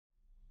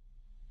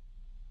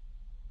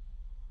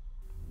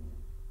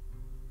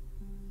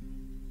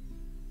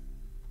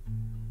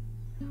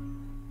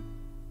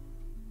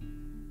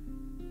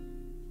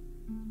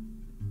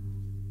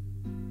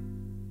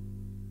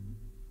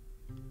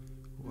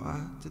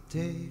What a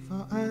day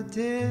for a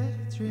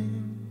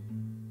daydream.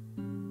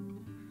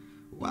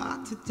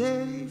 What a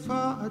day for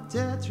a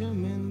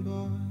daydreaming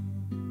boy.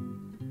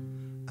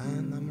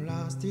 And I'm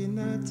lost in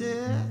a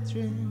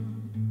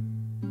daydream,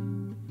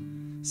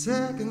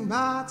 saying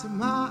goodbye to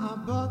my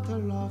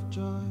bottle of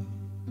joy.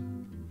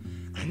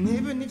 And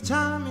even if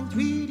time ain't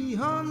really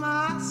on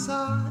my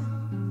side,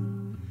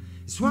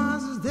 it's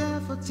once is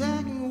there for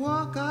taking a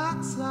walk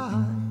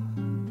outside.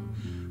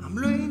 I'm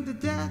laying the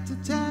dead to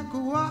take a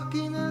walk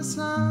in the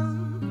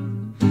sun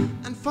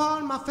and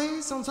fall my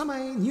face on some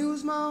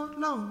news mode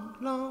long,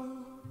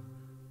 long.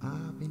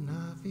 I've been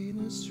having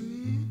a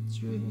sweet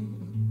dream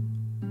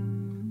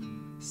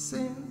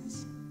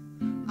since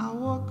I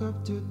woke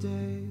up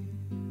today,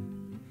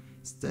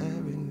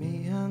 staring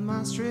me and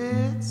my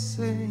straight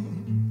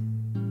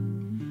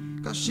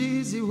sing, 'cause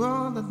she's the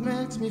one that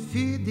makes me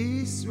feel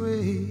this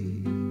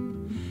way.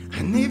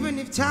 And even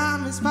if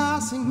time is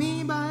passing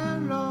me by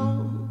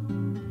alone,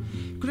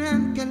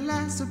 couldn't get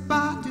less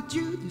about the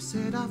dude you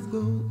said I've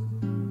got.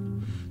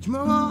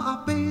 Tomorrow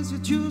I pays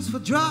your dues for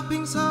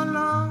dropping so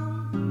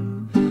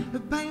long. The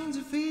pain's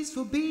a face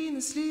for being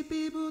a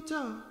sleepy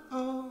bulldog.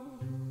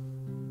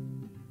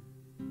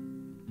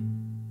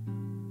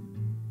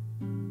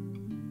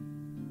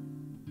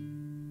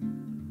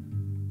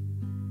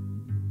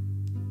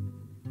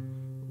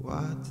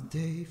 What a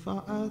day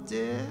for a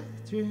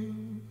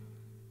daydream.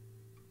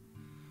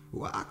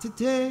 What a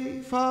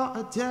day for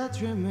a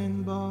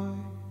daydreaming boy.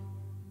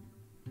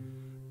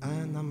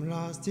 And I'm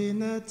lost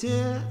in a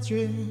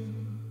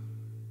daydream,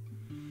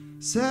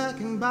 saying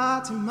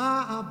goodbye to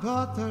my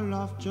bottle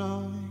of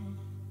joy.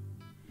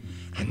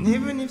 And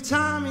even if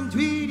time ain't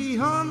really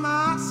on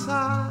my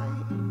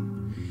side,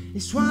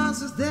 it's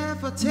once is there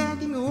for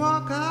taking a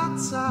walk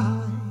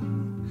outside.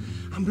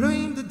 I'm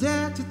blowing the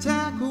dead to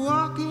take a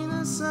walk in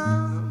the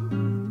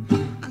sun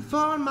and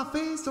fall my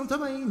face on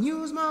top of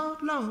news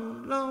mode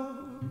long, long.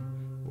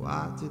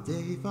 What a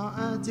day for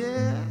a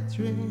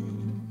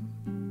daydream.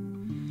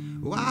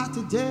 What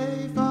a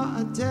day for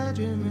a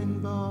daydreaming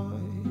boy.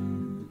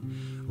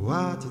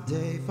 What a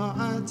day for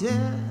a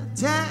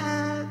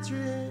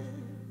daydream.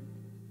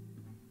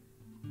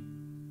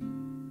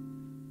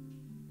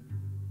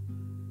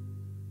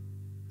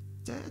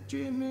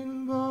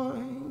 Daydreaming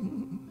boy.